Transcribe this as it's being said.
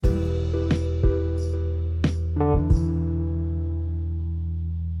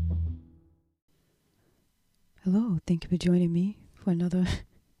Hello, thank you for joining me for another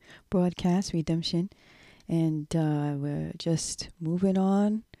broadcast, Redemption. And we're just moving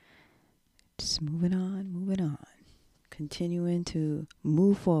on, moving on, continuing to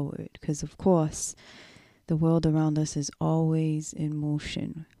move forward. Because, of course, the world around us is always in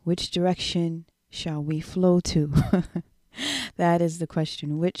motion. Which direction shall we flow to? That is the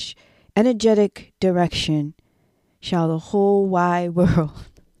question. Which energetic direction shall the whole wide world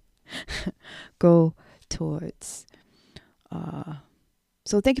go towards?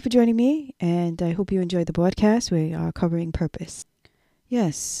 So thank you for joining me, and I hope you enjoyed the broadcast. We are covering purpose.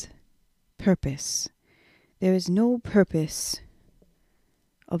 Yes, purpose. There is no purpose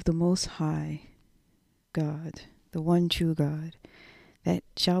of the Most High God, the one true God, that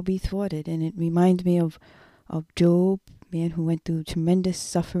shall be thwarted. And it reminds me of Job, man who went through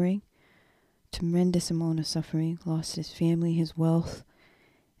tremendous amount of suffering, lost his family, his wealth,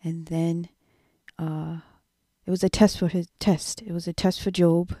 and then it was a test for his test. It was a test for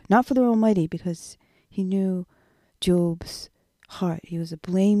Job, not for the Almighty, because he knew Job's heart. He was a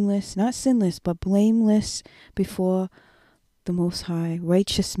blameless, not sinless, but blameless before the Most High,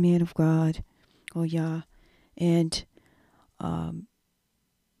 righteous man of God, or Yah, and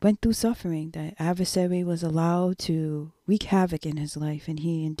went through suffering. The adversary was allowed to wreak havoc in his life, and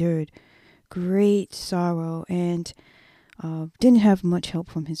he endured great sorrow and didn't have much help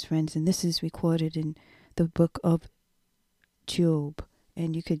from his friends. And this is recorded in the book of Job,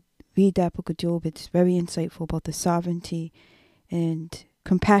 and you could read that book of Job. It's very insightful about the sovereignty and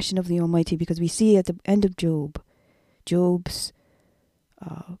compassion of the Almighty, because we see at the end of Job's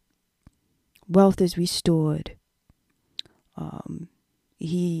wealth is restored.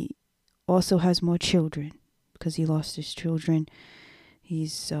 He also has more children because he lost his children.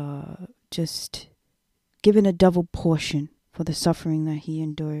 He's just given a double portion for the suffering that he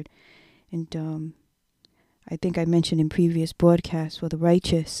endured. And I think I mentioned in previous broadcasts, for the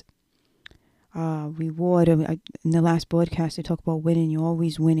righteous reward. In the last broadcast, I talked about winning. You're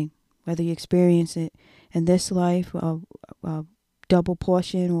always winning, whether you experience it in this life, double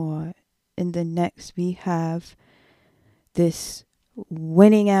portion, or in the next. We have this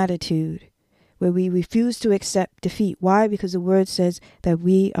winning attitude where we refuse to accept defeat. Why? Because the word says that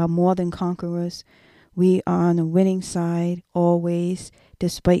we are more than conquerors. We are on the winning side always.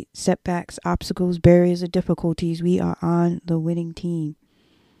 Despite setbacks, obstacles, barriers, or difficulties, we are on the winning team.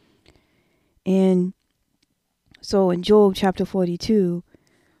 And so in Job chapter 42,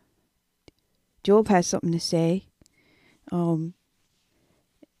 Job has something to say. In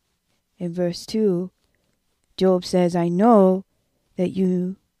verse 2, Job says, I know that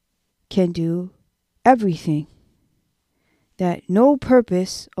you can do everything, that no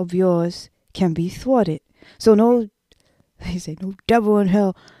purpose of yours can be thwarted. So no devil in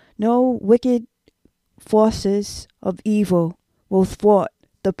hell, no wicked forces of evil will thwart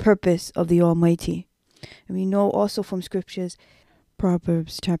the purpose of the Almighty. And we know also from scriptures,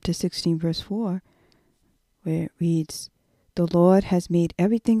 Proverbs chapter 16 verse 4, where it reads, the Lord has made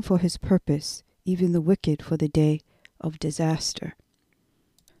everything for his purpose, even the wicked for the day of disaster.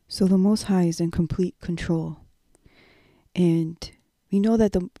 So the Most High is in complete control. And we know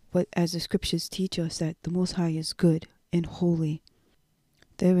that as the scriptures teach us, that the Most High is good and holy.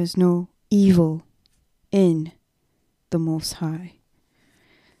 There is no evil in the Most High.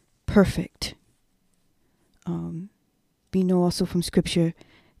 Perfect. We know also from scripture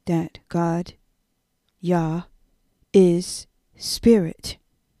that God, Yah, is spirit.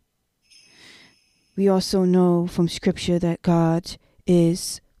 We also know from scripture that God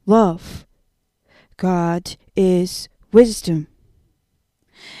is love. God is wisdom.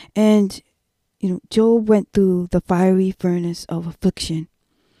 And Job went through the fiery furnace of affliction.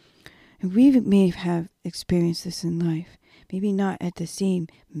 And we may have experienced this in life. Maybe not at the same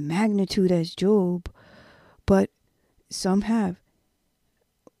magnitude as Job, but some have.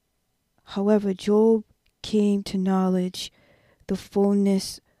 However, Job came to knowledge the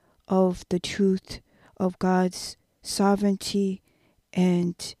fullness of the truth of God's sovereignty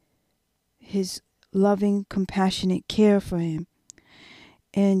and his loving, compassionate care for him.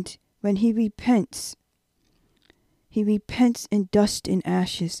 And when he repents in dust and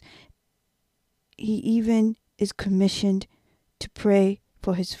ashes. He even is commissioned to pray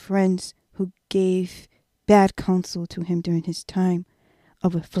for his friends who gave bad counsel to him during his time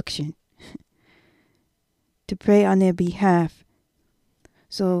of affliction, to pray on their behalf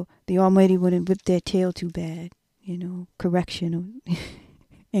so the Almighty wouldn't whip their tail too bad, correction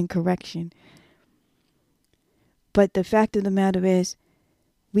and correction. But the fact of the matter is,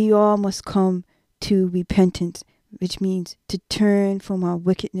 we all must come to repentance, which means to turn from our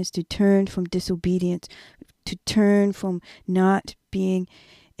wickedness, to turn from disobedience, to turn from not being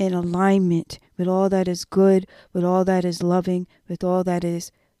in alignment with all that is good, with all that is loving, with all that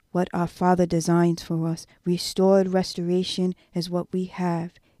is what our Father designs for us. Restored restoration is what we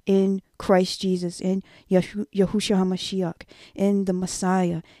have in Christ Jesus, in Yahushua HaMashiach, in the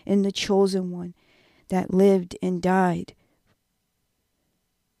Messiah, in the chosen one that lived and died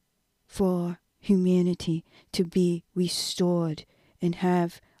for humanity to be restored and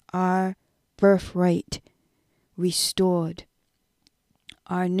have our birthright restored,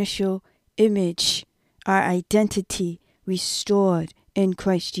 our initial image, our identity restored in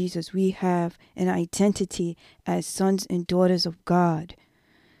Christ Jesus. We have an identity as sons and daughters of God.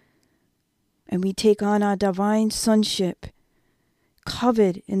 And we take on our divine sonship,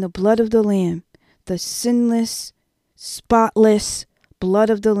 covered in the blood of the Lamb, the sinless, spotless blood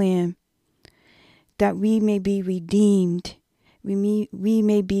of the Lamb, that we may be redeemed. We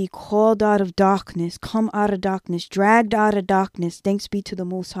may be called out of darkness, come out of darkness, dragged out of darkness. Thanks be to the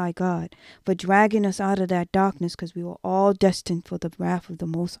Most High God for dragging us out of that darkness, because we were all destined for the wrath of the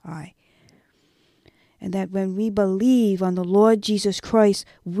Most High. And that when we believe on the Lord Jesus Christ,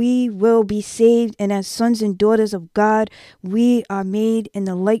 we will be saved. And as sons and daughters of God, we are made in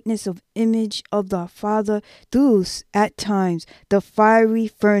the likeness of image of the Father through, at times, the fiery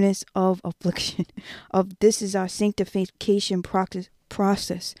furnace of affliction. This is our sanctification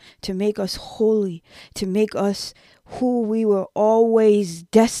process to make us holy, to make us who we were always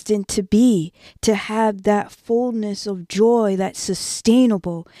destined to be, to have that fullness of joy that's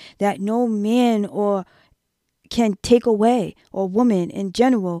sustainable, that no man or can take away, or woman in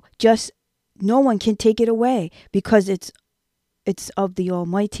general, just no one can take it away, because it's of the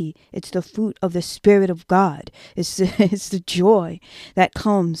Almighty. It's the fruit of the Spirit of God. It's the joy that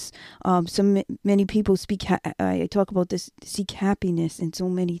comes. Many people I talk about this, seek happiness in so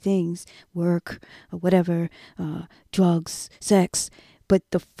many things, work, or whatever, drugs, sex. But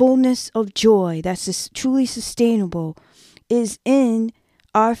the fullness of joy that's truly sustainable is in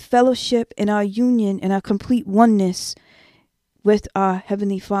our fellowship and our union and our complete oneness with our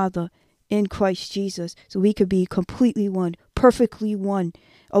Heavenly Father in Christ Jesus, so we could be completely one, perfectly one,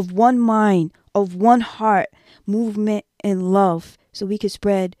 of one mind, of one heart, movement and love, so we could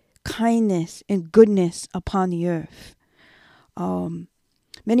spread kindness and goodness upon the earth.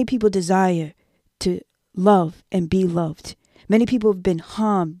 Many people desire to love and be loved. Many people have been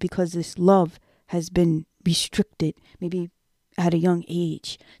harmed because this love has been restricted, maybe at a young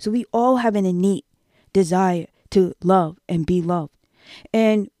age. So we all have an innate desire to love and be loved.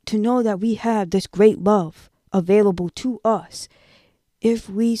 And to know that we have this great love available to us, if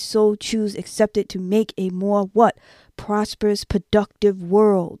we so choose, accept it, to make a more prosperous, productive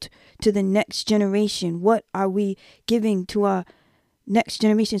world to the next generation. What are we giving to our next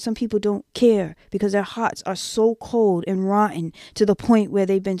generation? Some people don't care because their hearts are so cold and rotten to the point where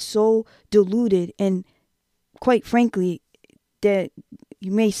they've been so deluded, and quite frankly, that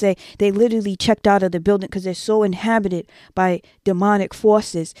you may say they literally checked out of the building because they're so inhabited by demonic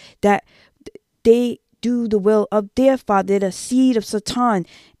forces that they do the will of their father, the seed of Satan.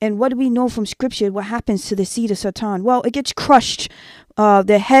 And what do we know from Scripture? What happens to the seed of Satan? Well, it gets crushed.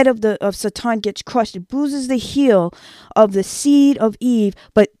 The head of Satan gets crushed. It bruises the heel of the seed of Eve,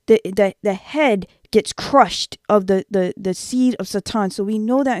 but the head gets crushed of the seed of Satan. So we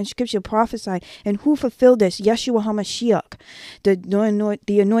know that in Scripture prophesied. And who fulfilled this? Yeshua HaMashiach,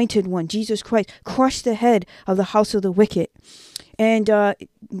 the anointed one, Jesus Christ, crushed the head of the house of the wicked. And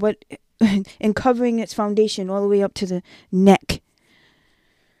and covering its foundation all the way up to the neck.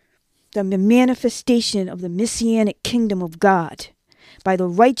 The manifestation of the Messianic kingdom of God by the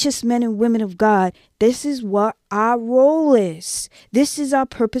righteous men and women of God. This is what our role is. This is our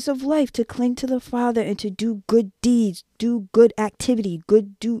purpose of life, to cling to the Father and to do good deeds, do good activity,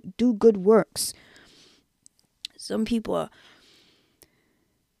 do good works. Some people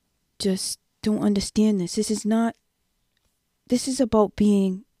just don't understand this. This is about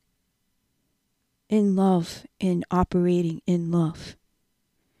being in love and operating in love.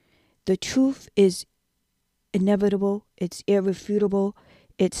 The truth is inevitable. It's irrefutable.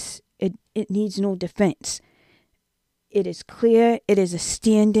 It needs no defense. It is clear. It is a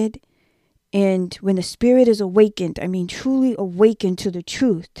standard. And when the Spirit is awakened, truly awakened to the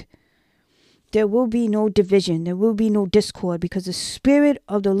truth, there will be no division. There will be no discord, because the Spirit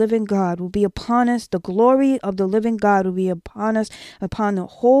of the living God will be upon us. The glory of the living God will be upon us, upon the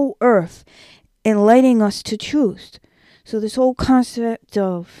whole earth, enlightening us to truth. So this whole concept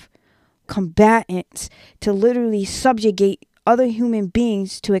of combatants, to literally subjugate other human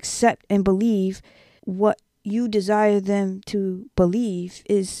beings to accept and believe what you desire them to believe,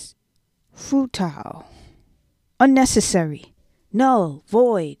 is futile. unnecessary, null,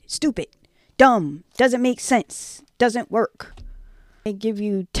 void, stupid, dumb, doesn't make sense, doesn't work. They give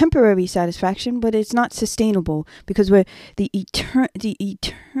you temporary satisfaction, but it's not sustainable, because the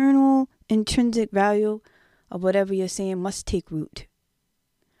eternal intrinsic value of whatever you're saying must take root.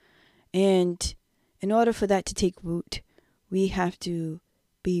 And in order for that to take root, we have to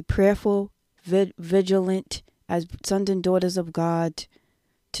be prayerful, vigilant as sons and daughters of God,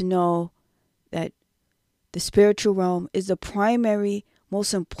 to know that the spiritual realm is the primary,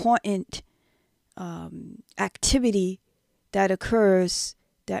 most important activity that occurs,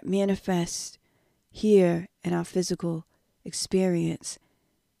 that manifests here in our physical experience.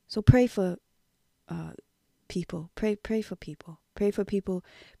 So pray for people. Pray for people. Pray for people.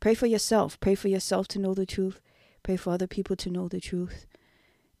 Pray for yourself. Pray for yourself to know the truth. Pray for other people to know the truth.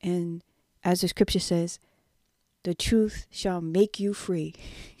 And as the scripture says, the truth shall make you free.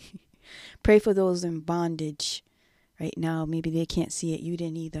 Pray for those in bondage right now. Maybe they can't see it. You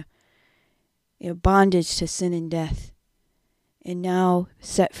didn't either. You're bondage to sin and death. And now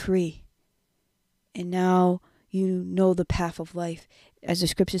set free. And now you know the path of life. As the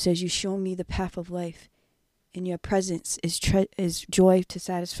scripture says, you show me the path of life. In your presence is joy to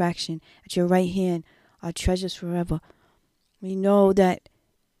satisfaction. At your right hand are treasures forever. We know that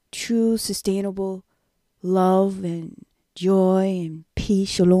true, sustainable love and joy and peace,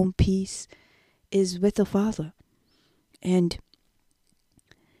 shalom, peace, is with the Father. And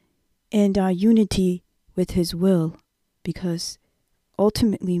our unity with His will. Because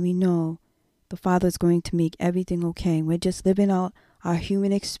ultimately we know the Father is going to make everything okay. We're just living out our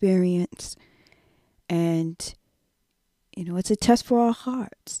human experience. And, it's a test for our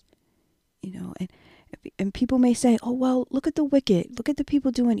hearts. And people may say, oh, well, look at the wicked. Look at the people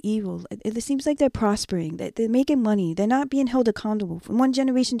doing evil. It seems like they're prospering. They're making money. They're not being held accountable from one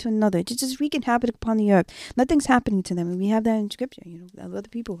generation to another. It's just wreaking havoc upon the earth. Nothing's happening to them. And we have that in scripture. Other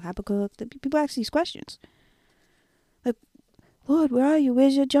people, Habakkuk, people ask these questions. Like, Lord, where are you?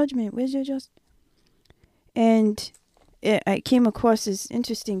 Where's your judgment? Where's your justice? And I came across this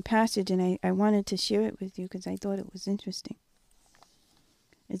interesting passage, and I wanted to share it with you because I thought it was interesting.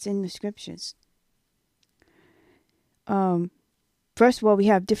 It's in the scriptures. First of all, we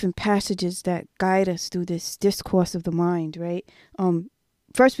have different passages that guide us through this discourse of the mind, right?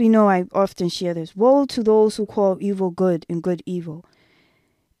 First, we know I often share this. Woe to those who call evil good and good evil,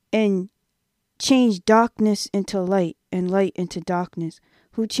 and change darkness into light and light into darkness,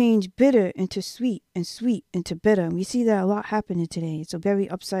 who change bitter into sweet and sweet into bitter. And we see that a lot happening today. It's a very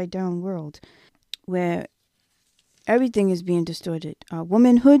upside down world where everything is being distorted. Our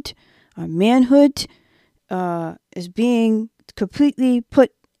womanhood, our manhood is being completely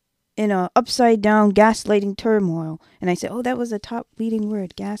put in a upside down gaslighting turmoil. And I said, oh, that was a top leading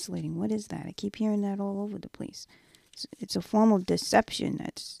word, gaslighting. What is that? I keep hearing that all over the place. It's a form of deception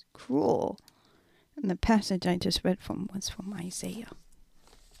that's cruel. And the passage I just read was from Isaiah.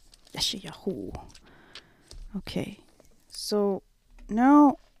 Yeshayahu. Okay. So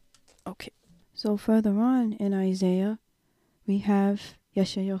now, So further on in Isaiah, we have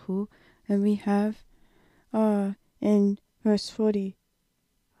Yeshayahu, and we have in verse 40,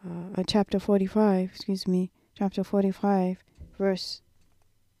 chapter 45, verse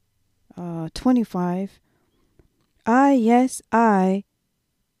 25.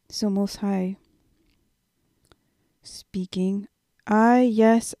 So Most High speaking, I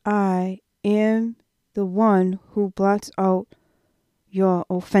am the one who blots out your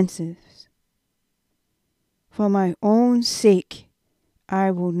offenses. For my own sake,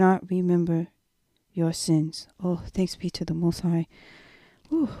 I will not remember your sins. Oh, thanks be to the Most High,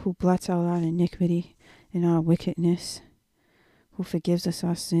 who blots out our iniquity and our wickedness, who forgives us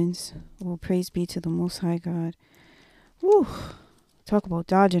our sins. Oh, praise be to the Most High God. Talk about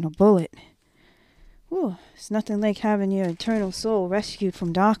dodging a bullet. It's nothing like having your eternal soul rescued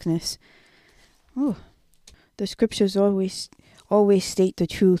from darkness. The scriptures always state the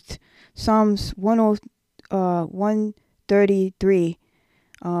truth. Psalms 133.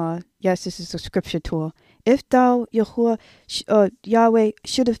 Yes, this is a scripture tour. If thou, Yahweh,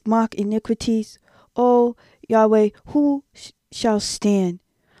 shouldest mark iniquities, O Yahweh, who shall stand?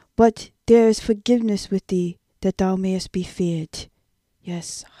 But there is forgiveness with thee, that thou mayest be feared.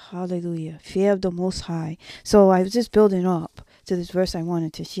 Yes, hallelujah. Fear of the Most High. So I was just building up to this verse I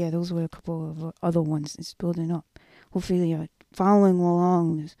wanted to share. Those were a couple of other ones. It's building up. Hopefully you're following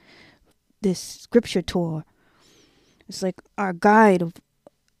along this scripture tour. It's like our guide.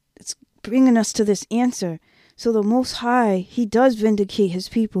 It's bringing us to this answer. So the Most High, He does vindicate His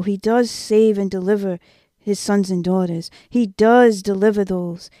people. He does save and deliver his sons and daughters. He does deliver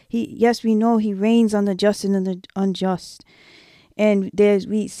those. Yes, we know he reigns on the just and the unjust. And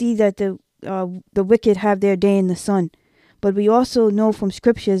we see that the wicked have their day in the sun. But we also know from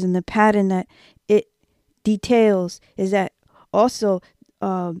scriptures and the pattern that it details is that also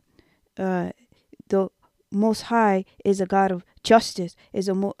the Most High is a God of justice, is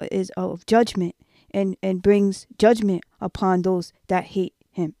of judgment, and brings judgment upon those that hate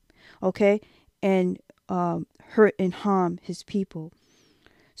him. Okay? And hurt and harm his people.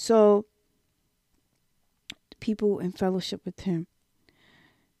 So people in fellowship with him.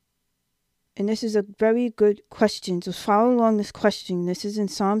 And this is a very good question. So follow along this question. This is in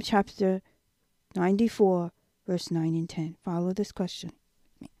Psalm chapter 94, verse 9 and 10. Follow this question.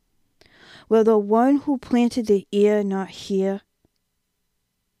 Will the one who planted the ear not hear?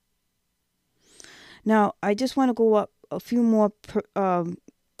 Now, I just want to go up a few more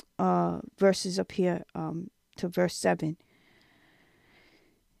verses up here to verse 7.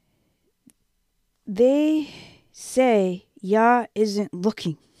 They say Yah isn't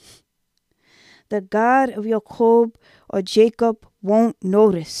looking. The God of Jacob or Jacob won't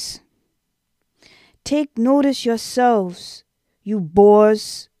notice. Take notice yourselves, you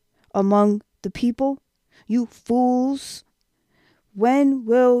boors among the people, you fools. When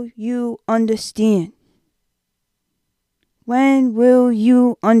will you understand? When will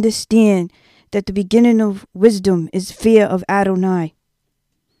you understand that the beginning of wisdom is fear of Adonai?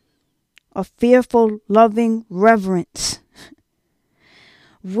 A fearful, loving reverence.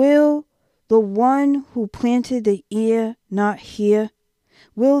 Will the one who planted the ear not hear?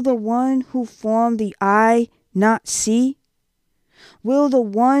 Will the one who formed the eye not see? Will the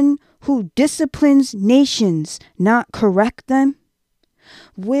one who disciplines nations not correct them?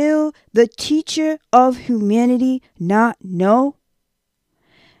 Will the teacher of humanity not know?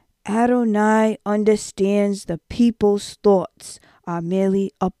 Adonai understands the people's thoughts are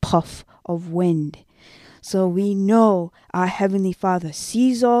merely a puff of wind. So we know our Heavenly Father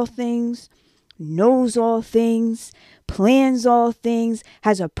sees all things, knows all things, plans all things,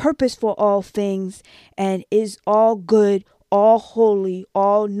 has a purpose for all things, and is all good, all holy,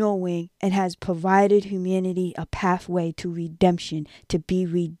 all knowing, and has provided humanity a pathway to redemption, to be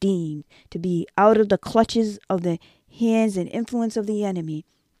redeemed, to be out of the clutches of the hands and influence of the enemy,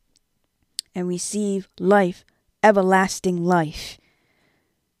 and receive life, everlasting life,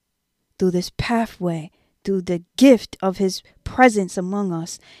 through this pathway, through the gift of his presence among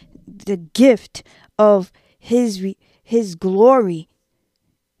us, the gift of his glory.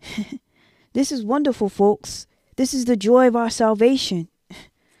 This is wonderful, folks. This is the joy of our salvation.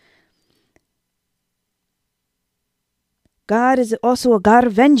 God is also a God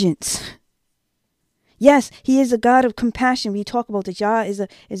of vengeance. Yes, he is a God of compassion. We talk about that Yah is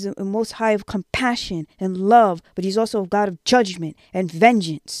a most high of compassion and love, but he's also a God of judgment and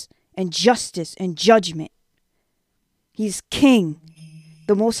vengeance and justice and judgment. He's king.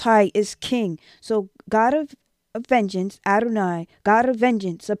 The Most High is king. So God of vengeance, Adonai, God of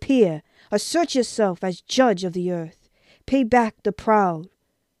vengeance, appear. Assert yourself as judge of the earth. Pay back the proud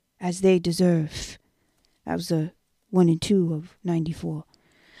as they deserve. That was 1 and 2 of 94.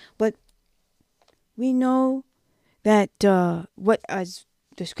 But we know that what as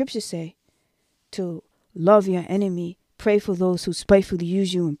the scriptures say, to love your enemy, pray for those who spitefully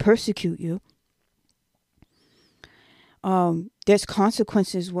use you and persecute you. There's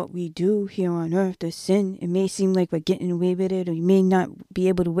consequences what we do here on earth. The sin, it may seem like we're getting away with it, or you may not be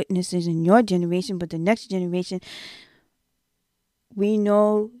able to witness it in your generation, but the next generation, we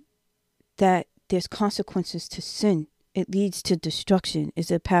know that there's consequences to sin. It leads to destruction.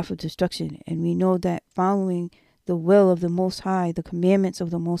 It's a path of destruction. And we know that following the will of the Most High, the commandments of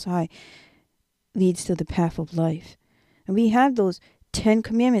the Most High, leads to the path of life. And we have those 10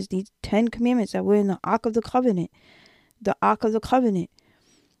 commandments, these 10 commandments that were in the Ark of the Covenant. The Ark of the Covenant.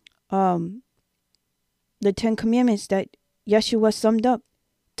 The 10 commandments that Yeshua summed up.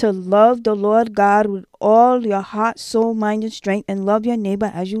 To love the Lord God with all your heart, soul, mind, and strength, and love your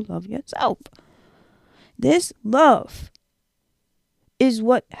neighbor as you love yourself. This love is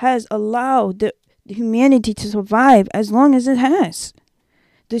what has allowed the humanity to survive as long as it has.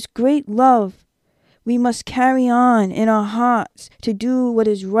 This great love we must carry on in our hearts to do what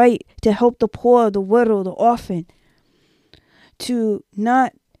is right, to help the poor, the widow, the orphan, to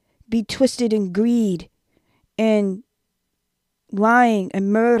not be twisted in greed and lying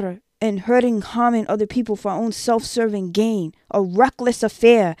and murder and hurting, harming other people for our own self-serving gain, a reckless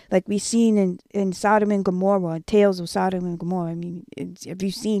affair like we've seen in Sodom and Gomorrah, Tales of Sodom and Gomorrah. I mean, if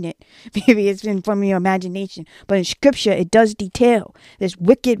you've seen it, maybe it's been from your imagination, but in Scripture it does detail this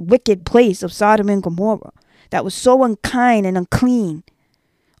wicked place of Sodom and Gomorrah that was so unkind and unclean,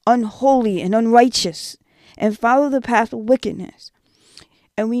 unholy and unrighteous, and follow the path of wickedness.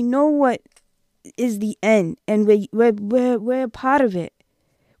 And we know what is the end, and we're a part of it.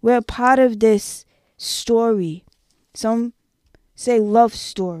 We're a part of this story. Some say love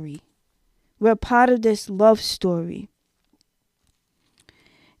story. We're a part of this love story.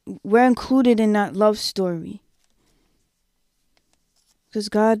 We're included in that love story. Because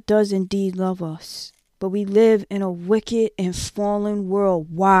God does indeed love us. But we live in a wicked and fallen world.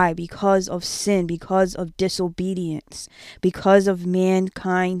 Why? Because of sin, because of disobedience, because of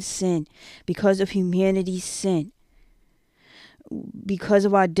mankind's sin, because of humanity's sin, because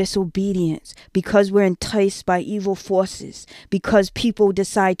of our disobedience, because we're enticed by evil forces, because people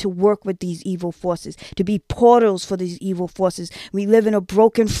decide to work with these evil forces, to be portals for these evil forces. We live in a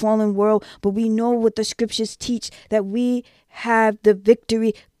broken, fallen world, but we know what the scriptures teach, that we have the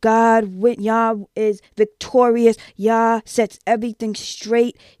victory. God, Yah is victorious. Yah sets everything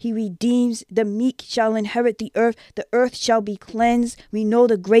straight. He redeems. The meek shall inherit the earth. The earth shall be cleansed. We know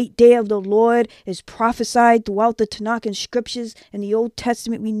the great day of the Lord is prophesied throughout the Tanakh and scriptures in the Old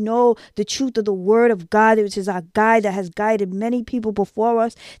Testament. We know the truth of the word of God, which is our guide that has guided many people before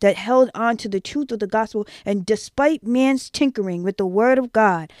us, that held on to the truth of the gospel. And despite man's tinkering with the word of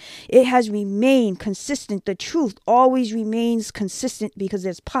God, it has remained consistent. The truth always remains consistent because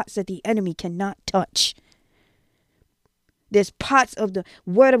there's pots that the enemy cannot touch. There's pots of the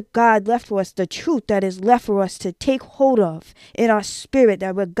word of God left for us, the truth that is left for us to take hold of in our spirit,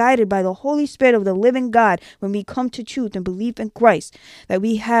 that we're guided by the Holy Spirit of the living God when we come to truth and believe in Christ, that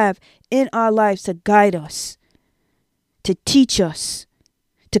we have in our lives to guide us, to teach us,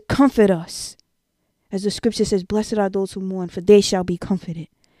 to comfort us. As the scripture says, blessed are those who mourn, for they shall be comforted.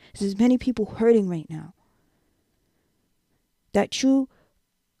 There's many people hurting right now. That true,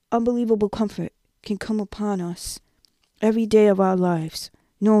 unbelievable comfort can come upon us every day of our lives,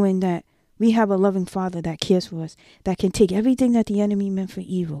 knowing that we have a loving Father that cares for us, that can take everything that the enemy meant for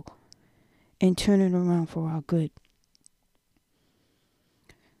evil and turn it around for our good.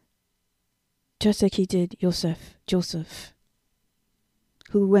 Just like he did Joseph,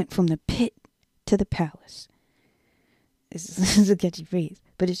 who went from the pit to the palace. This is a catchy phrase,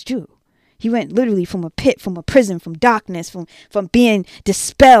 but it's true. He went literally from a pit, from a prison, from darkness, from being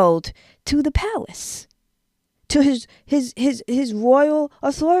dispelled to the palace. To his royal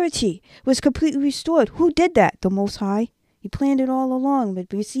authority was completely restored. Who did that? The Most High. He planned it all along.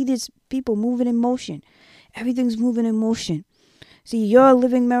 But we see these people moving in motion. Everything's moving in motion. See, you're a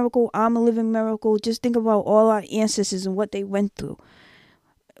living miracle. I'm a living miracle. Just think about all our ancestors and what they went through.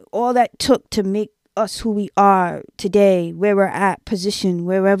 All that took to make us who we are today, where we're at, position,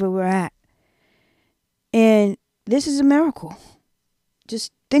 wherever we're at. And this is a miracle.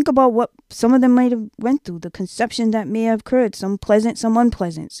 Just think about what some of them might have went through, the conception that may have occurred, some pleasant, some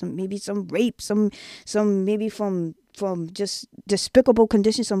unpleasant, maybe some rape, some maybe from just despicable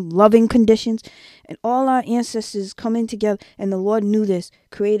conditions, some loving conditions. And all our ancestors coming together, and the Lord knew this,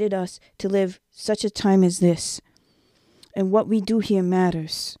 created us to live such a time as this. And what we do here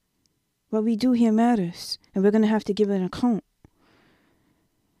matters. What we do here matters. And we're going to have to give an account.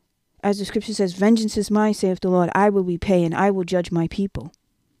 As the scripture says, vengeance is mine, saith the Lord. I will repay and I will judge my people.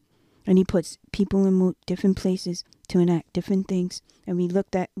 And he puts people in different places to enact different things. And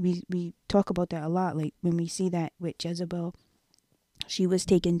we talk about that a lot. Like when we see that with Jezebel, she was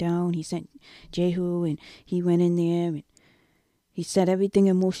taken down. He sent Jehu and he went in there and he set everything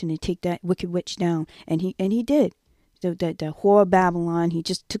in motion to take that wicked witch down. And he did. The whore of Babylon, he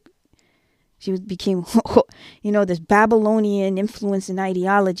just took. She became, this Babylonian influence and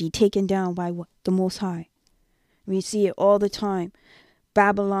ideology taken down by what? The Most High. We see it all the time.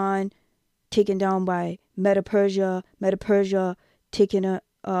 Babylon taken down by Medo-Persia. Medo-Persia taken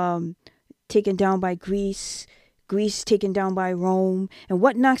down by Greece. Greece taken down by Rome. And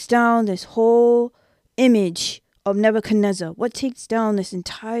what knocks down this whole image of Nebuchadnezzar? What takes down this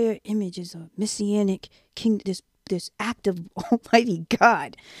entire image is a messianic king. This act of Almighty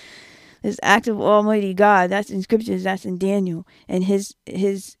God. This act of Almighty God, that's in scriptures, that's in Daniel, and his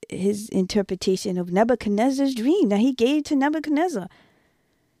interpretation of Nebuchadnezzar's dream that he gave to Nebuchadnezzar.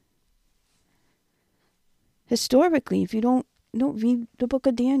 Historically, if you don't read the book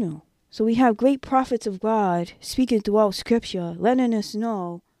of Daniel. So we have great prophets of God speaking throughout scripture, letting us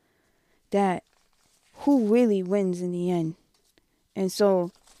know that who really wins in the end. And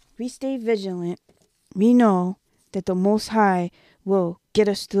so we stay vigilant, we know that the Most High will get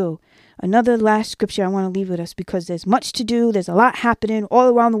us through. Another last scripture I want to leave with us, because there's much to do. There's a lot happening all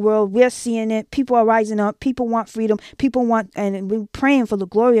around the world. We're seeing it. People are rising up. People want freedom. And we're praying for the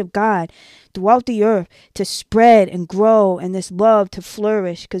glory of God throughout the earth to spread and grow, and this love to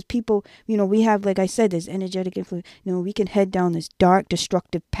flourish. Because people, we have, like I said, this energetic influence. We can head down this dark,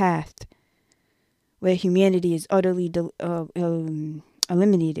 destructive path where humanity is utterly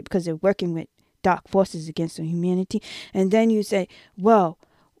eliminated because they're working with dark forces against the humanity. And then you say, well,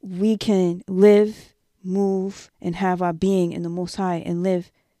 we can live, move, and have our being in the Most High and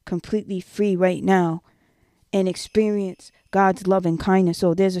live completely free right now and experience God's love and kindness.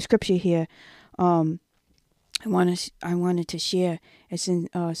 So there's a scripture here I wanted to share. It's in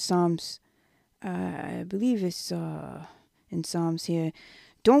Psalms. I believe it's in Psalms here.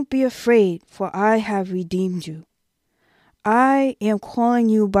 Don't be afraid, for I have redeemed you. I am calling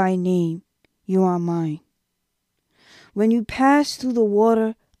you by name. You are mine. When you pass through the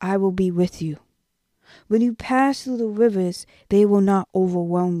water, I will be with you. When you pass through the rivers, they will not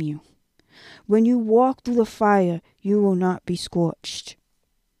overwhelm you. When you walk through the fire, you will not be scorched.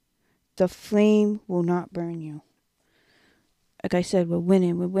 The flame will not burn you. Like I said, we're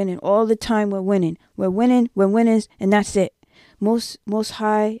winning. We're winning. All the time we're winning. We're winning. We're winners. And that's it. Most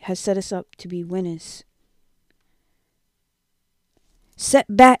High has set us up to be winners.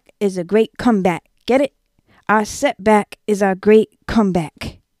 Setback is a great comeback. Get it? Our setback is our great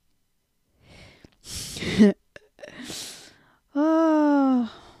comeback.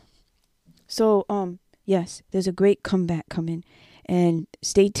 So, yes, there's a great comeback coming. And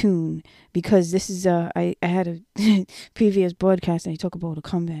stay tuned, because this is, I had a previous broadcast and I talk about a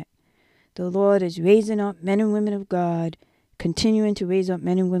comeback. The Lord is raising up men and women of God, continuing to raise up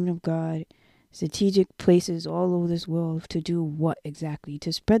men and women of God, strategic places all over this world to do what exactly?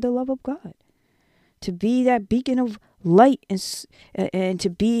 To spread the love of God. To be that beacon of light and to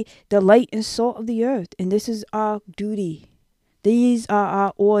be the light and salt of the earth. And this is our duty. These are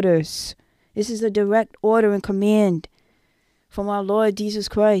our orders. This is a direct order and command from our Lord Jesus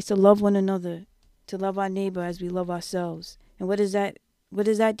Christ to love one another, to love our neighbor as we love ourselves. And what does that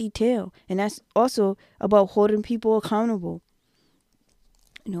detail? And that's also about holding people accountable.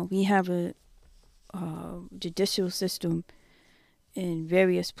 We have a judicial system. In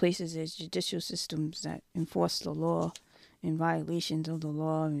various places, there's judicial systems that enforce the law and violations of the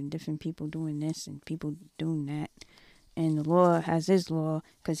law, and different people doing this and people doing that. And the Lord has his law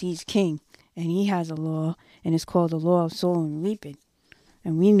because he's king, and he has a law, and it's called the law of sowing and reaping.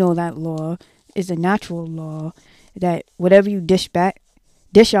 And we know that law is a natural law, that whatever you dish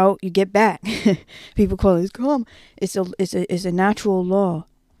out, you get back. People call it karma. It's a natural law.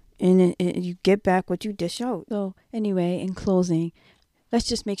 And you get back what you dish out. So anyway, in closing, let's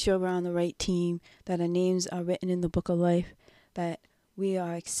just make sure we're on the right team, that our names are written in the book of life, that we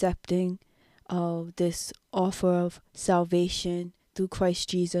are accepting of this offer of salvation through Christ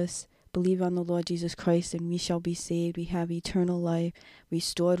Jesus. Believe on the Lord Jesus Christ and we shall be saved. We have eternal life,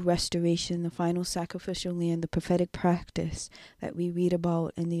 restored restoration, the final sacrificial lamb, the prophetic practice that we read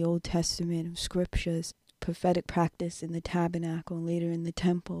about in the Old Testament of scriptures. Prophetic practice in the tabernacle and later in the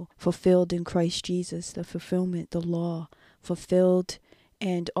temple, fulfilled in Christ Jesus, the fulfillment, the law fulfilled.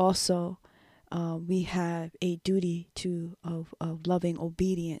 And also we have a duty of loving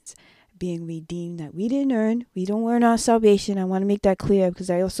obedience, being redeemed, that we didn't earn. We don't earn our salvation. I want to make that clear, because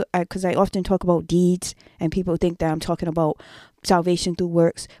I often talk about deeds and people think that I'm talking about salvation through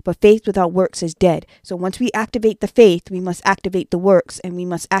works, but faith without works is dead. So once we activate the faith, we must activate the works, and we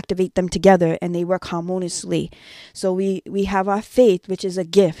must activate them together, and they work harmoniously. So we have our faith, which is a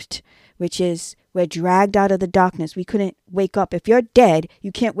gift, which is we're dragged out of the darkness. We couldn't wake up. If you're dead,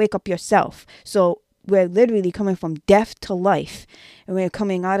 you can't wake up yourself. So we're literally coming from death to life, and we're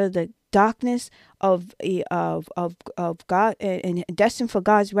coming out of the darkness of God and destined for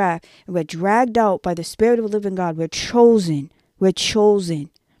God's wrath, and we're dragged out by the Spirit of the living God. We're chosen. We're chosen.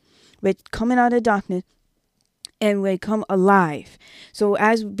 We're coming out of darkness and we come alive. So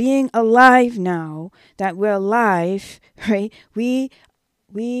as being alive now, that we're alive, right? We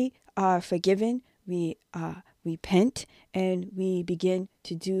are forgiven. We repent, and we begin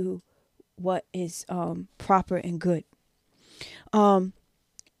to do what is proper and good.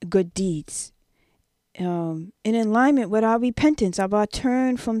 Good deeds. In alignment with our repentance, of our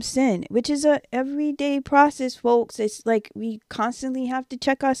turn from sin, which is a everyday process, folks. It's like we constantly have to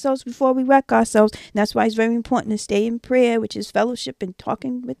check ourselves before we wreck ourselves. And that's why it's very important to stay in prayer, which is fellowship and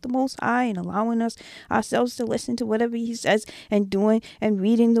talking with the Most High and allowing ourselves to listen to whatever he says, and doing and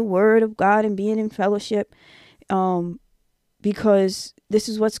reading the word of God and being in fellowship. because this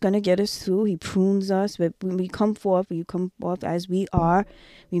is what's going to get us through. He prunes us, but when we come forth as we are.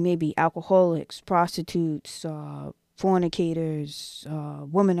 We may be alcoholics, prostitutes, fornicators,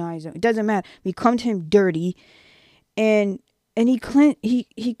 womanizers. It doesn't matter. We come to him dirty, and he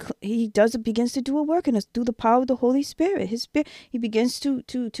begins to do a work in us through the power of the Holy Spirit. His Spirit, he begins to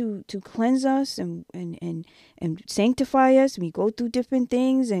cleanse us and sanctify us. We go through different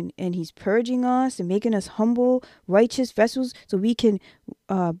things, and he's purging us and making us humble, righteous vessels, so we can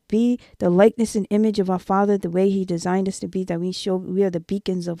be the likeness and image of our Father the way he designed us to be, that we are the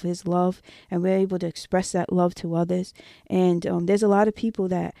beacons of his love, and we're able to express that love to others. And there's a lot of people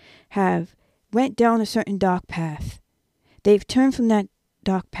that have went down a certain dark path. They've turned from that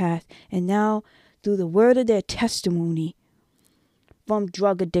dark path, and now through the word of their testimony from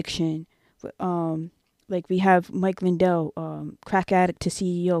drug addiction, like we have Mike Lindell, Crack Addict to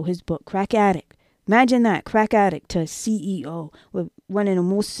CEO, his book, Crack Addict. Imagine that, Crack Addict to CEO, with one of the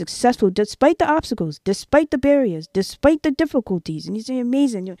most successful, despite the obstacles, despite the barriers, despite the difficulties. And he's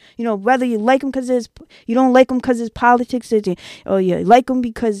amazing. You know, whether you like him because you don't like him because his politics, or you like him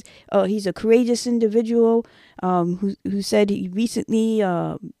because he's a courageous individual, who said he recently,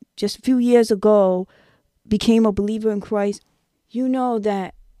 just a few years ago, became a believer in Christ. You know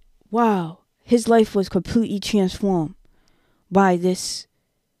that, wow, his life was completely transformed by this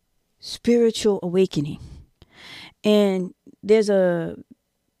spiritual awakening. And there's a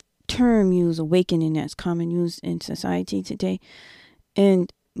term used, awakening, that's common used in society today.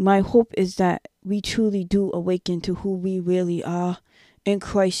 And my hope is that we truly do awaken to who we really are in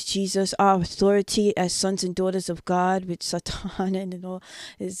Christ Jesus, our authority as sons and daughters of God, which Satan and all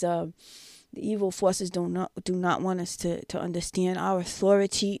is the evil forces do not want us to understand. Our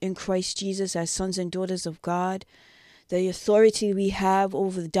authority in Christ Jesus as sons and daughters of God, the authority we have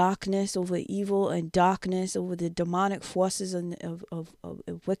over the darkness, over evil and darkness, over the demonic forces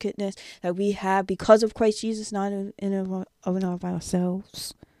of wickedness that we have because of Christ Jesus, not in and of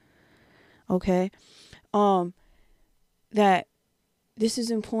ourselves. Okay, that this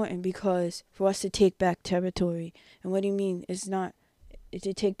is important because for us to take back territory. And what do you mean? It's not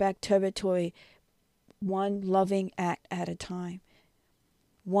to take back territory one loving act at a time,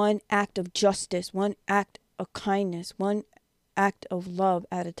 one act of justice, one act of kindness, one act of love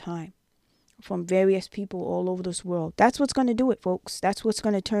at a time from various people all over this world. That's what's going to do it, folks. That's what's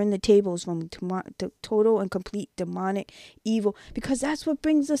going to turn the tables from total and complete demonic evil, because that's what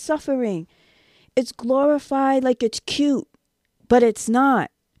brings the suffering. It's glorified like it's cute, but it's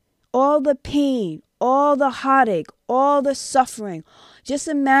not. All the pain, all the heartache, all the suffering, just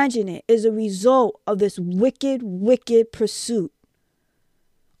imagine it, is a result of this wicked, wicked pursuit.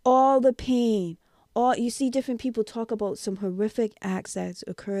 All the pain, you see different people talk about some horrific acts that's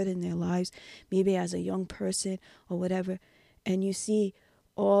occurred in their lives, maybe as a young person or whatever, and you see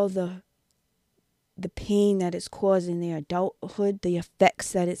all the pain that it's caused in their adulthood, the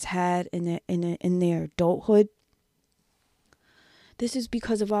effects that it's had in their adulthood. This is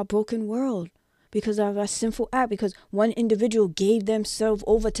because of our broken world, because of our sinful act, because one individual gave themselves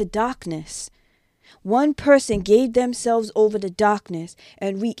over to darkness. One person gave themselves over to darkness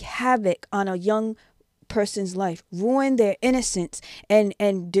and wreaked havoc on a young person's life, ruined their innocence, and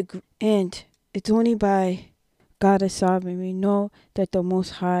it's only by God is sovereign. We know that the Most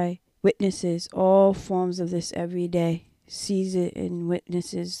High witnesses all forms of this every day, sees it and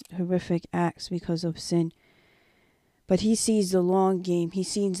witnesses horrific acts because of sin. But he sees the long game. He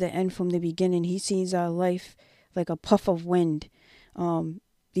sees the end from the beginning. He sees our life like a puff of wind.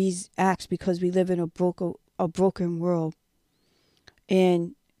 These acts, because we live in a broken world,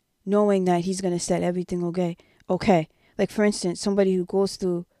 and knowing that he's going to set everything okay. Like, for instance, somebody who goes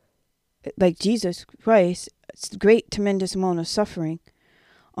through, like Jesus Christ, great, tremendous amount of suffering.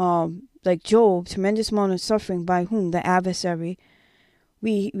 Like Job, tremendous amount of suffering by whom? The adversary.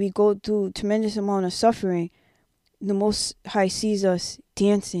 We go through tremendous amount of suffering. The Most High sees us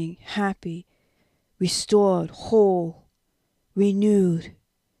dancing, happy, restored, whole, renewed,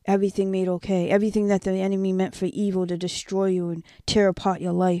 everything made okay. Everything that the enemy meant for evil to destroy you and tear apart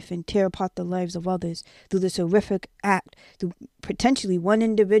your life and tear apart the lives of others through this horrific act, through potentially one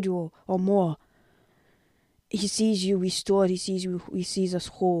individual or more. He sees you restored. He sees us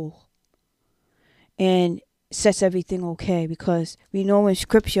whole, and sets everything okay, because we know in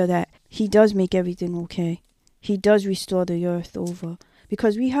Scripture that he does make everything okay. He does restore the earth over,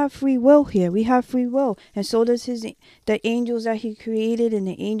 because we have free will here. We have free will, and so does the angels that he created, and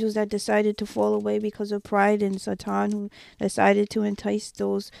the angels that decided to fall away because of pride, and Satan, who decided to entice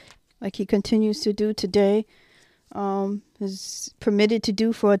those, like he continues to do today. is permitted to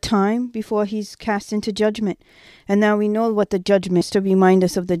do for a time before he's cast into judgment. And now we know what the judgment is, to remind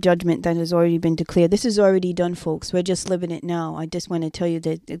us of the judgment that has already been declared. This is already done, folks. We're just living it now. I just want to tell you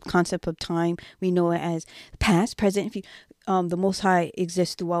that the concept of time, we know it as past, present. The Most High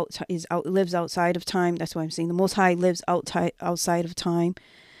exists throughout, lives outside of time. That's what I'm saying. The Most High lives outside of time.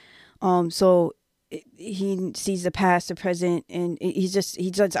 So he sees the past, the present, and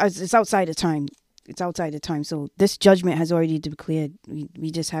it's outside of time. It's outside of time. So this judgment has already declared. We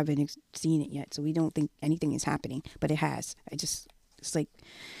just haven't seen it yet. So we don't think anything is happening, but it has. It's like,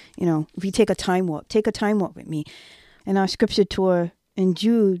 if you take a time walk with me. In our scripture tour in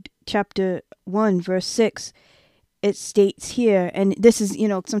Jude chapter 1, verse 6, it states here, and this is,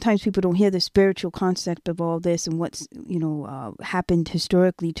 sometimes people don't hear the spiritual concept of all this and what's, happened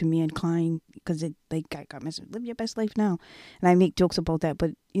historically to mankind, because I got messaged, live your best life now. And I make jokes about that,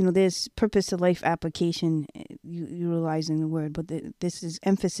 but, there's purpose to life application, utilizing the word, but this is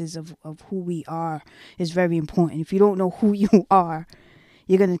emphasis of who we are is very important. If you don't know who you are,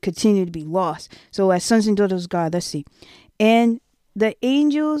 you're going to continue to be lost. So as sons and daughters of God, let's see. And the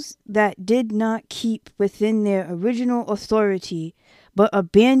angels that did not keep within their original authority, but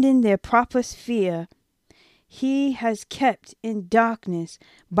abandoned their proper sphere, he has kept in darkness,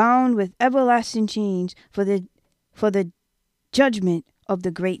 bound with everlasting chains for the judgment of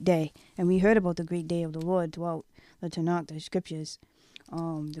the great day. And we heard about the great day of the Lord throughout the Tanakh, the scriptures.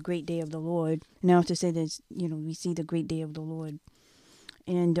 The great day of the Lord. Now to say that, we see the great day of the Lord.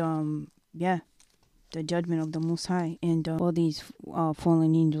 And, the judgment of the Most High, and all these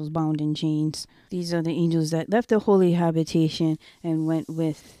fallen angels bound in chains. These are the angels that left their holy habitation and went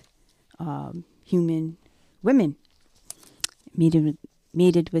with human women,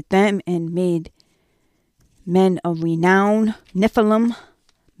 mated with them, and made men of renown, Nephilim,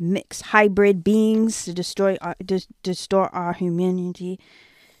 mixed hybrid beings to destroy our humanity,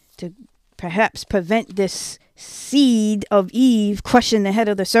 to perhaps prevent this seed of Eve crushing the head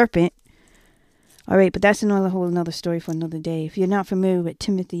of the serpent. All right, but that's another story for another day. If you're not familiar with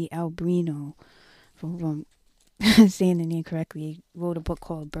Timothy Albrino, from saying the name correctly, he wrote a book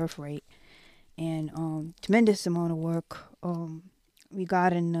called Birthright, and tremendous amount of work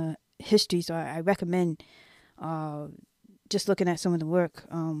regarding the history. So I recommend just looking at some of the work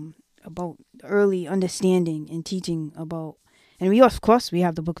about early understanding and teaching about. And we of course we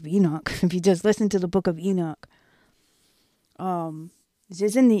have the Book of Enoch. If you just listen to the Book of Enoch,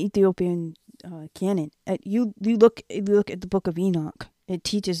 it's in the Ethiopian canon. You look at the Book of Enoch. It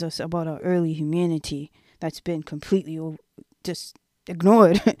teaches us about our early humanity that's been completely just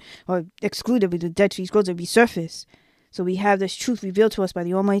ignored or excluded with the Dead Sea Scrolls. It resurfaced. So we have this truth revealed to us by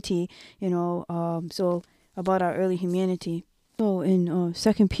the Almighty. So about our early humanity. So in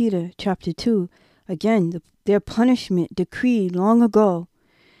 2 Peter chapter 2, again, their punishment decreed long ago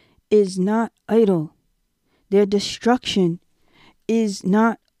is not idle. Their destruction is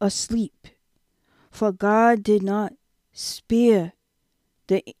not asleep. For God did not spare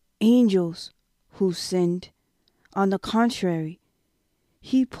the angels who sinned. On the contrary,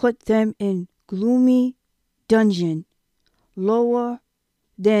 he put them in gloomy dungeon, lower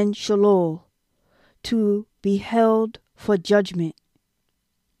than Sheol, to be held for judgment.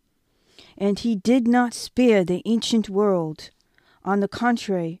 And he did not spare the ancient world. On the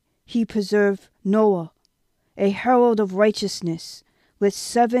contrary, he preserved Noah, a herald of righteousness, with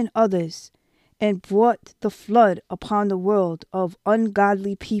 7 others, and brought the flood upon the world of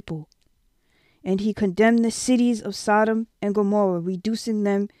ungodly people. And he condemned the cities of Sodom and Gomorrah, reducing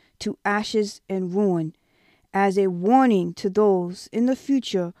them to ashes and ruin, as a warning to those in the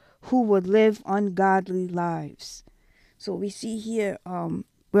future who would live ungodly lives. So we see here,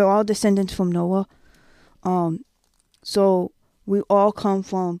 we're all descendants from Noah. So we all come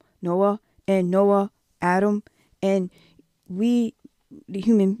from Noah, and Noah, Adam, and we, the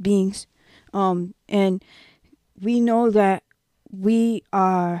human beings, and we know that we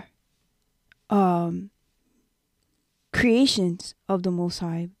are creations of the Most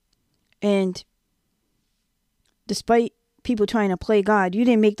High. And despite people trying to play God, you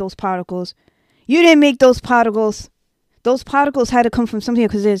didn't make those particles. Those particles had to come from something,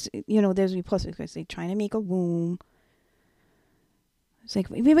 because there's reports because they're trying to make a womb. It's like,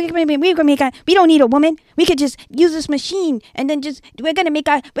 we don't need a woman. We could just use this machine, and then we're gonna make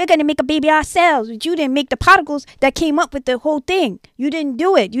a baby ourselves. But you didn't make the particles that came up with the whole thing. You didn't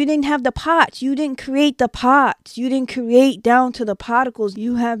do it. You didn't have the parts. You didn't create the parts. You didn't create down to the particles.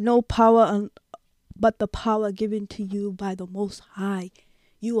 You have no power but the power given to you by the Most High.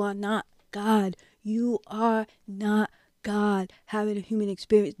 You are not God. You are not God having a human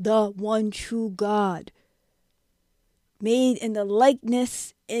experience. The one true God. made in the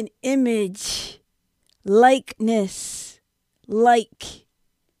likeness and image. Likeness. Like.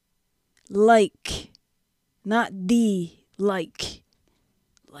 Not the like.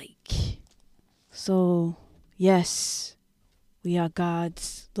 So, yes, we are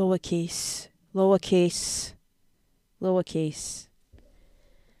God's lowercase.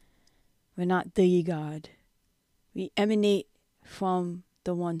 We're not the God. We emanate from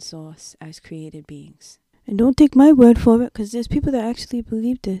the one source as created beings. And don't take my word for it, because there's people that actually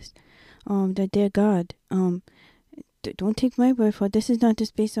believe this, that they're God. Don't take my word for it. This is not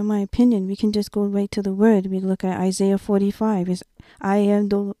just based on my opinion. We can just go right to the word. We look at Isaiah 45. It's, I am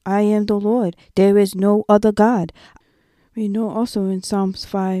the Lord. There is no other God. We know also in Psalms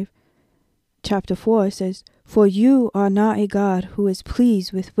 5, chapter 4, it says, for you are not a God who is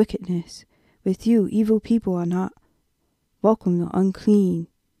pleased with wickedness. With you, evil people are not welcome, the unclean.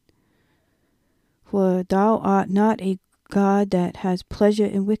 For thou art not a God that has pleasure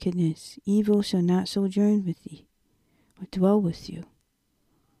in wickedness. Evil shall not sojourn with thee, or dwell with you.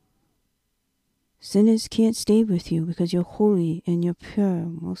 Sinners can't stay with you because you're holy and you're pure.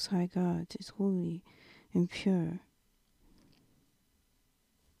 Most High God is holy and pure.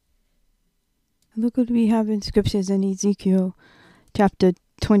 Look what we have in scriptures in Ezekiel chapter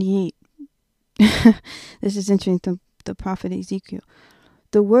 28. This is interesting, the prophet Ezekiel.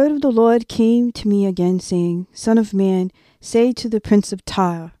 The word of the Lord came to me again, saying, Son of man, say to the prince of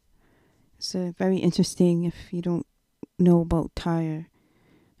Tyre. It's very interesting if you don't know about Tyre,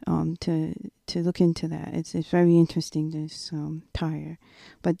 to look into that. It's very interesting, this Tyre.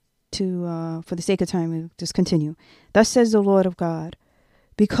 But for the sake of time, we'll just continue. Thus says the Lord of God,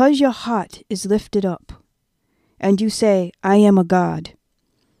 because your heart is lifted up, and you say, I am a God.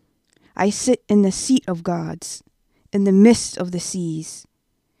 I sit in the seat of gods, in the midst of the seas.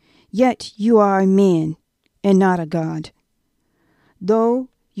 Yet you are a man, and not a God. Though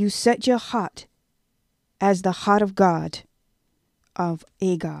you set your heart as the heart of God, of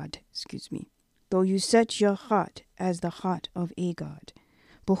a God, Though you set your heart as the heart of a God.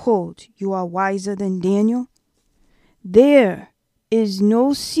 Behold, you are wiser than Daniel. There is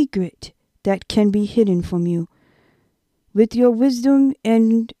no secret that can be hidden from you. With your wisdom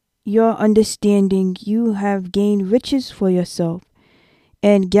and your understanding, you have gained riches for yourself,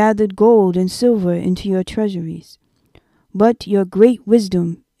 and gathered gold and silver into your treasuries. But your great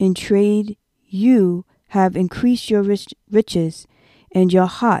wisdom in trade, you have increased your riches, and your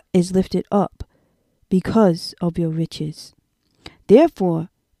heart is lifted up because of your riches. Therefore,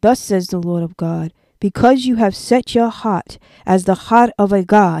 thus says the Lord of God, because you have set your heart as the heart of a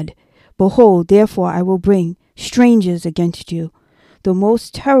God, behold, therefore I will bring strangers against you, the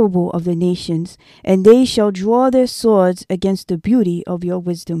most terrible of the nations, and they shall draw their swords against the beauty of your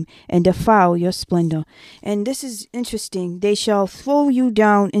wisdom and defile your splendor. And this is interesting. They shall throw you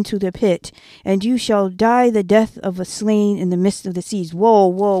down into the pit, and you shall die the death of a slain in the midst of the seas. Whoa.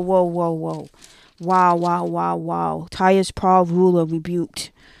 Wow. Tyre's proud ruler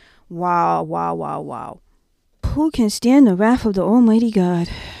rebuked. Wow. Who can stand the wrath of the Almighty God?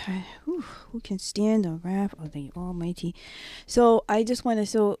 Who can stand the wrath of the Almighty? So I just want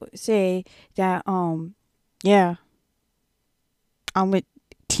to say that I'm with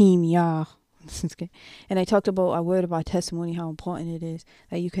Team Yah. And I talked about our word about testimony, how important it is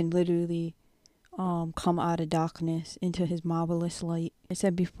that you can literally come out of darkness into his marvelous light. I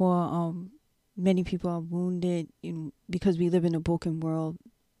said before, many people are wounded because we live in a broken world.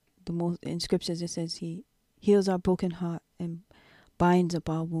 In scriptures it says he heals our broken heart and binds up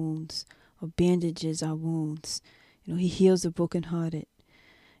our wounds, or bandages our wounds. He heals the brokenhearted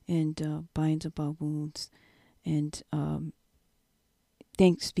and binds up our wounds. And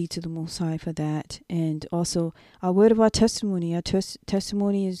thanks be to the Most High for that. And also, our word of our testimony. Our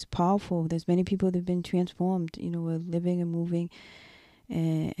testimony is powerful. There's many people that have been transformed. We're living and moving,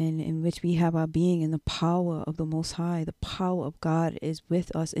 and in which we have our being in the power of the Most High. The power of God is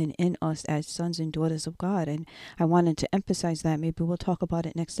with us and in us as sons and daughters of God. And I wanted to emphasize that. Maybe we'll talk about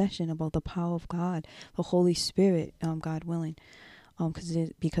it next session, about the power of God, the Holy Spirit, God willing.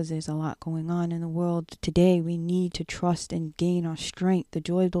 Because there's a lot going on in the world today. We need to trust and gain our strength. The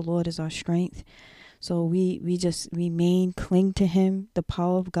joy of the Lord is our strength. So we just cling to him, the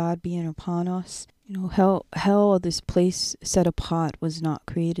power of God being upon us. Hell, this place set apart, was not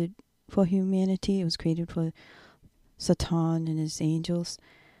created for humanity. It was created for Satan and his angels.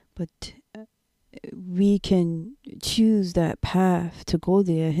 But we can choose that path to go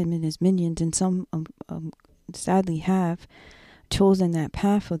there, him and his minions. And some sadly have chosen that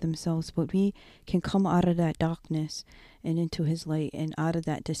path for themselves. But we can come out of that darkness and into his light, and out of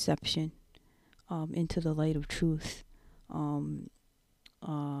that deception into the light of truth. um,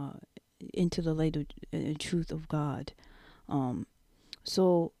 into the light of truth of God.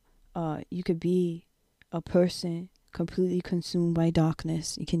 So you could be a person completely consumed by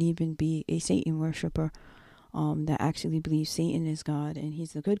darkness. You can even be a Satan worshiper that actually believes Satan is God and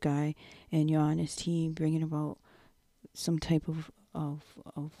he's the good guy, and you're on his team bringing about some type of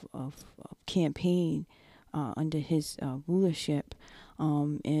campaign under his rulership,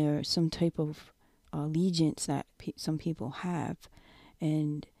 or some type of allegiance that some people have,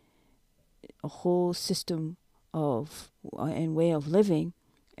 and a whole system of and way of living,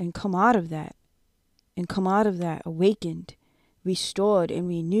 and come out of that awakened, restored, and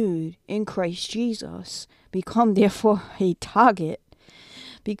renewed in Christ Jesus. Become therefore a target,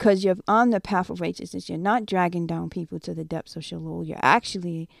 because you're on the path of righteousness. You're not dragging down people to the depths of Sheol. You're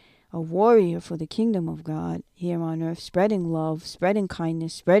actually a warrior for the kingdom of God here on earth, spreading love, spreading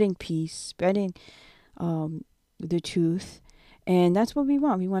kindness, spreading peace, spreading the truth. And that's what we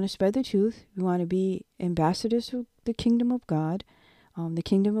want. We want to spread the truth. We want to be ambassadors for the kingdom of God. The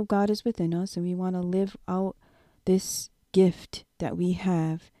kingdom of God is within us, and we want to live out this gift that we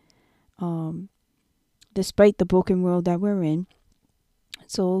have, despite the broken world that we're in,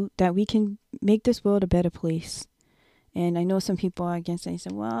 so that we can make this world a better place. And I know some people are against it. They say,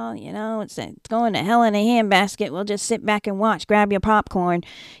 well, it's going to hell in a handbasket. We'll just sit back and watch. Grab your popcorn.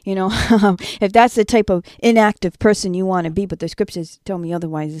 If that's the type of inactive person you want to be. But the scriptures tell me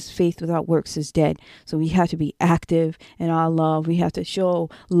otherwise. Is faith without works is dead. So we have to be active in our love. We have to show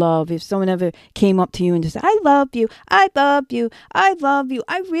love. If someone ever came up to you and just said, I love you, I love you, I love you,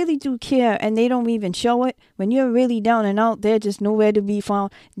 I really do care, and they don't even show it, when you're really down and out, they're just nowhere to be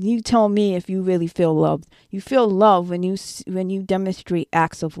found. You tell me if you really feel loved. You feel love when you demonstrate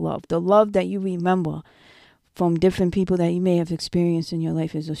acts of love. The love that you remember from different people that you may have experienced in your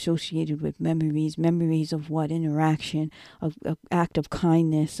life is associated with memories of what? Interaction, of act of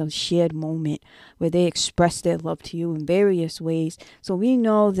kindness, a shared moment where they express their love to you in various ways. So we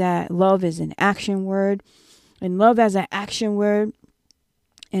know that love is an action word, and love as an action word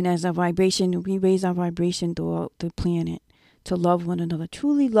and as a vibration, we raise our vibration throughout the planet to love one another,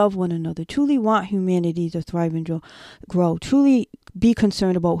 truly love one another, truly want humanity to thrive and grow, truly be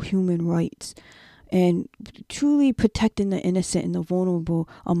concerned about human rights, and truly protecting the innocent and the vulnerable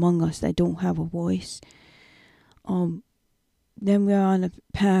among us that don't have a voice. Then we're on a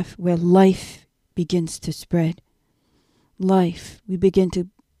path where life begins to spread. Life. We begin to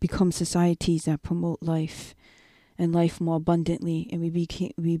become societies that promote life and life more abundantly, and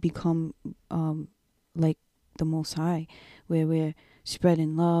we become like the Most High, where we're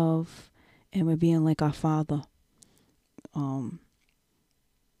spreading love and we're being like our Father.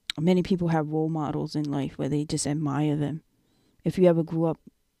 Many people have role models in life where they just admire them. If you ever grew up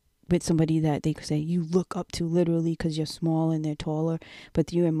with somebody that they could say you look up to literally because you're small and they're taller,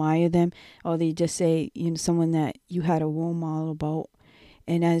 but you admire them, or they just say someone that you had a role model about.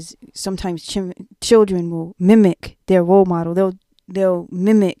 And as sometimes children will mimic their role model, they'll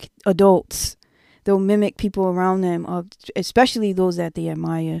mimic adults. They'll mimic people around them, especially those that they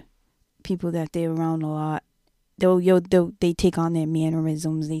admire, people that they're around a lot. They take on their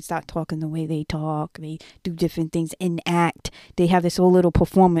mannerisms. They start talking the way they talk. They do different things, enact. They have this whole little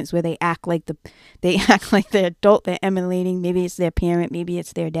performance where they act like the adult they're emulating. Maybe it's their parent, maybe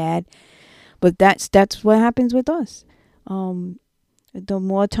it's their dad. But that's what happens with us. The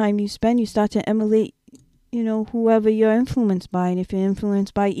more time you spend, you start to emulate, whoever you're influenced by. And if you're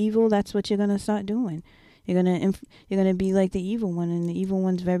influenced by evil, that's what you're going to start doing. You're going to be like the evil one. And the evil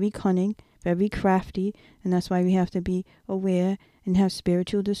one's very cunning, very crafty. And that's why we have to be aware and have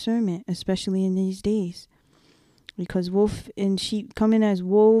spiritual discernment, especially in these days. Because wolf and sheep, coming as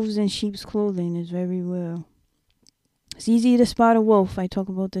wolves in sheep's clothing is very real. It's easy to spot a wolf. I talk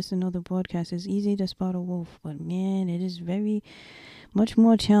about this in other broadcasts. It's easy to spot a wolf. But man, it is very much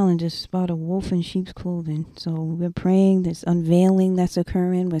more challenging to spot a wolf in sheep's clothing. So we're praying this unveiling that's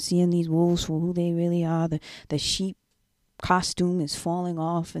occurring. We're seeing these wolves for who they really are. The sheep costume is falling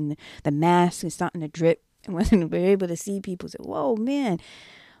off, and the mask is starting to drip. And we're able to see people say, whoa, man.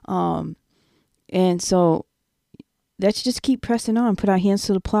 And so let's just keep pressing on, put our hands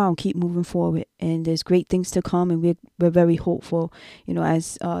to the plow and keep moving forward. And there's great things to come, and we're very hopeful,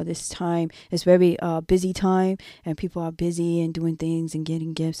 as this time is very busy time, and people are busy and doing things and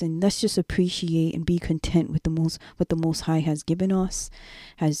getting gifts. And let's just appreciate and be content with what the Most High has given us,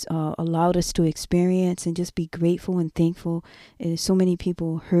 has allowed us to experience, and just be grateful and thankful. There's so many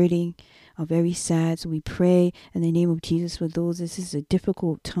people hurting, are very sad. So we pray in the name of Jesus for those. This is a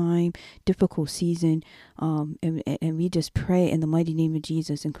difficult time, difficult season. And we just pray in the mighty name of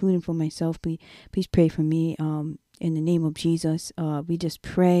Jesus, including for myself. Please pray for me. in the name of Jesus. We just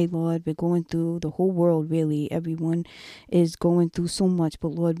pray, Lord, we're going through the whole world, really. Everyone is going through so much, but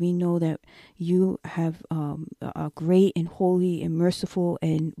Lord, we know that you are great and holy and merciful,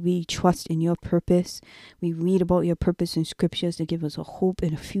 and we trust in your purpose. We read about your purpose in scriptures to give us a hope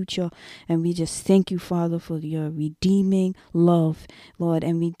and a future, and we just thank you, Father, for your redeeming love, Lord,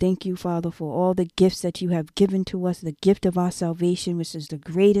 and we thank you, Father, for all the gifts that you have given to us, the gift of our salvation, which is the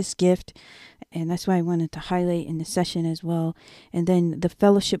greatest gift. And that's why I wanted to highlight in the session as well. And then the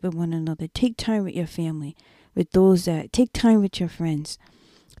fellowship with one another. Take time with your family, with those that take time with your friends.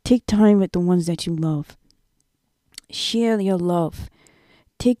 Take time with the ones that you love. Share your love.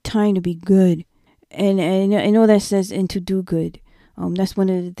 Take time to be good. And I know that says, and to do good. That's one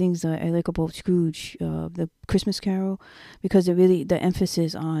of the things that I like about Scrooge, the Christmas Carol, because the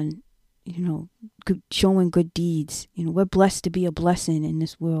emphasis on, showing good deeds. We're blessed to be a blessing in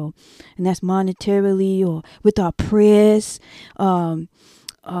this world, and that's monetarily or with our prayers, or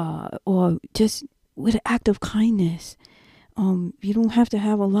just with an act of kindness. You don't have to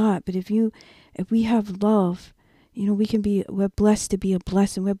have a lot, but if we have love, we're blessed to be a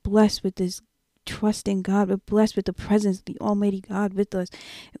blessing. We're blessed with this trust in God. We're blessed with the presence of the Almighty God with us.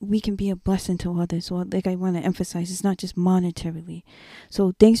 We can be a blessing to others. So like I want to emphasize, it's not just monetarily.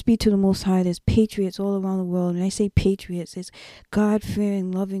 So thanks be to the Most High. There's patriots all around the world. And I say patriots, it's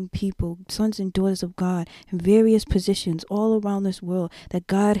God-fearing, loving people, sons and daughters of God in various positions all around this world that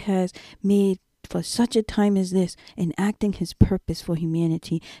God has made for such a time as this, enacting his purpose for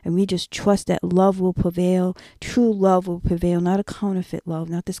humanity. And we just trust that love will prevail. True love will prevail, not a counterfeit love,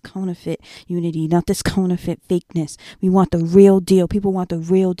 not this counterfeit unity, not this counterfeit fakeness. We want the real deal. People want the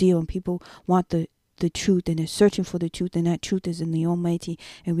real deal, and people want the truth, and they're searching for the truth, and that truth is in the Almighty.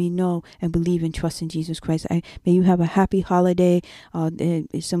 And we know and believe and trust in Jesus Christ. May you have a happy holiday.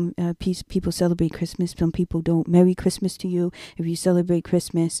 Some people celebrate Christmas, some people don't. Merry Christmas to you if you celebrate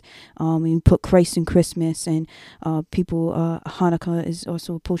Christmas. You put Christ in Christmas, and Hanukkah is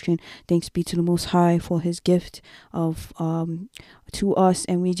also approaching. Thanks be to the Most High for his gift of to us,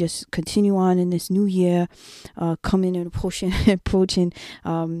 and we just continue on in this new year, coming and approaching in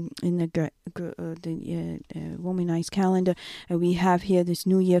the Romanized calendar, and we have here this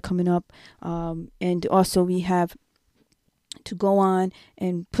new year coming up, and also we have to go on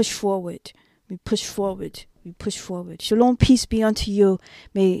and push forward. We push forward. Shalom, peace be unto you.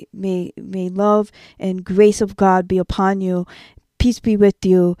 May love and grace of God be upon you. Peace be with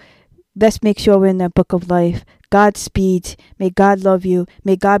you. Let's make sure we're in that book of life. Godspeed. May God love you.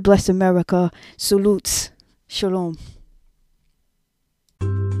 May God bless America. Salutes. Shalom.